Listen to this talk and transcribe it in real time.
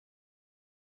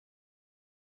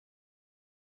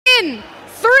in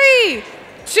 3,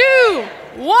 2,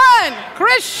 1,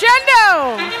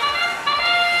 crescendo!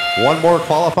 One more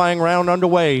qualifying round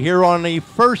underway here on the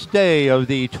first day of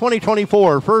the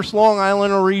 2024 First Long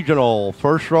Island Regional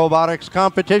First Robotics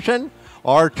Competition,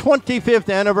 our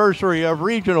 25th anniversary of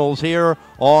regionals here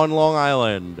on Long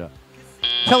Island.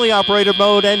 Teleoperated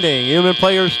mode ending. Human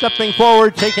players stepping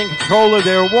forward, taking control of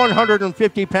their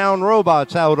 150-pound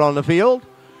robots out on the field.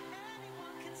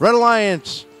 Red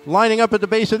Alliance lining up at the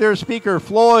base of their speaker.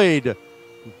 Floyd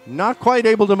not quite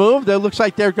able to move. It looks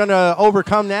like they're going to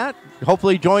overcome that.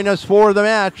 Hopefully join us for the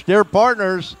match. Their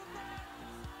partners,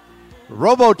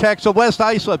 Robotics of West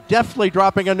Islip, deftly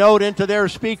dropping a note into their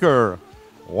speaker,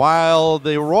 while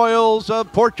the Royals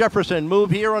of Port Jefferson move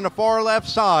here on the far left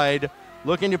side,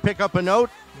 looking to pick up a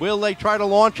note. Will they try to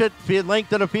launch it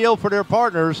length of the field for their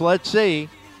partners? Let's see.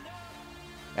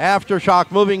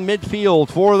 Aftershock moving midfield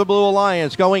for the Blue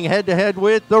Alliance, going head-to-head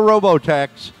with the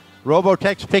Robotics.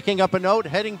 Robotics picking up a note,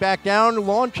 heading back down,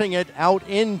 launching it out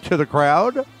into the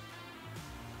crowd.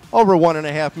 Over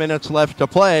 1.5 minutes left to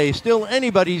play. Still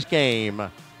anybody's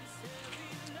game.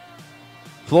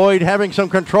 Floyd having some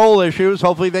control issues.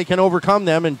 Hopefully they can overcome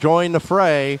them and join the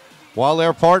fray. While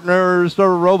their partners, the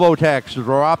Robotics,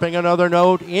 dropping another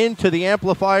note into the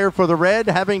amplifier for the Red,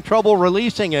 having trouble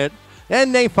releasing it.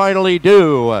 And they finally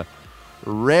do.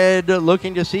 Red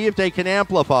looking to see if they can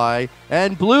amplify.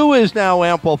 And Blue is now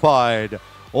amplified.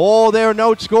 All their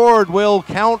notes scored will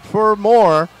count for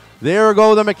more. There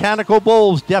go the Mechanical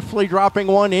Bulls, deftly dropping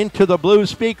one into the Blue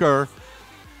speaker.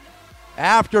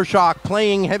 Aftershock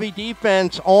playing heavy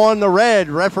defense on the Red.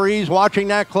 Referees watching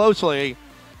that closely.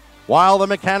 While the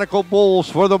Mechanical Bulls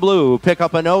for the Blue pick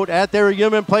up a note at their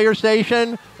human player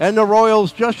station. And the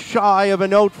Royals just shy of a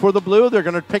note for the Blue. They're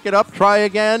going to pick it up, try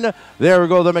again. There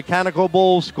go the Mechanical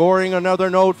Bulls scoring another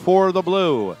note for the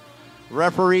Blue.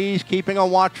 Referees keeping a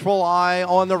watchful eye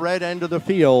on the Red end of the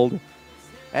field.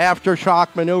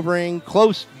 Aftershock maneuvering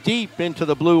close deep into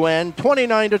the Blue end.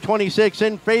 29-26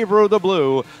 in favor of the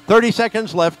Blue. 30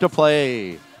 seconds left to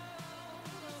play.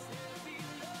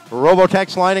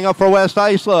 Robotics lining up for West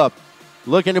Islip.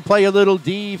 Looking to play a little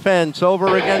defense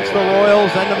over against the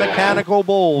Royals and the Mechanical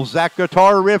Bulls. That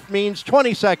guitar riff means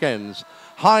 20 seconds.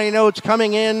 High notes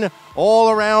coming in all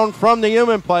around from the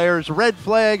human players. Red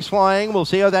flags flying. We'll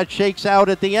see how that shakes out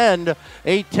at the end.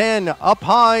 8-10 up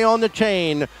high on the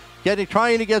chain.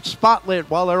 Trying to get spotlit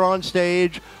while they're on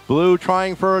stage. Blue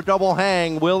trying for a double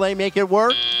hang. Will they make it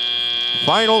work?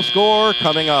 Final score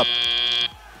coming up.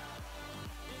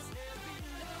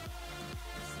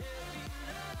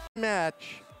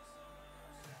 Match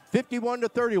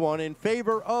 51-31 in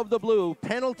favor of the Blue.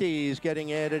 Penalties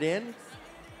getting added in.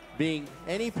 Being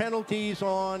any penalties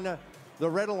on the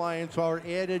Red Alliance are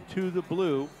added to the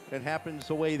Blue. It happens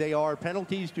the way they are.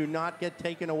 Penalties do not get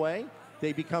taken away.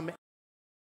 They become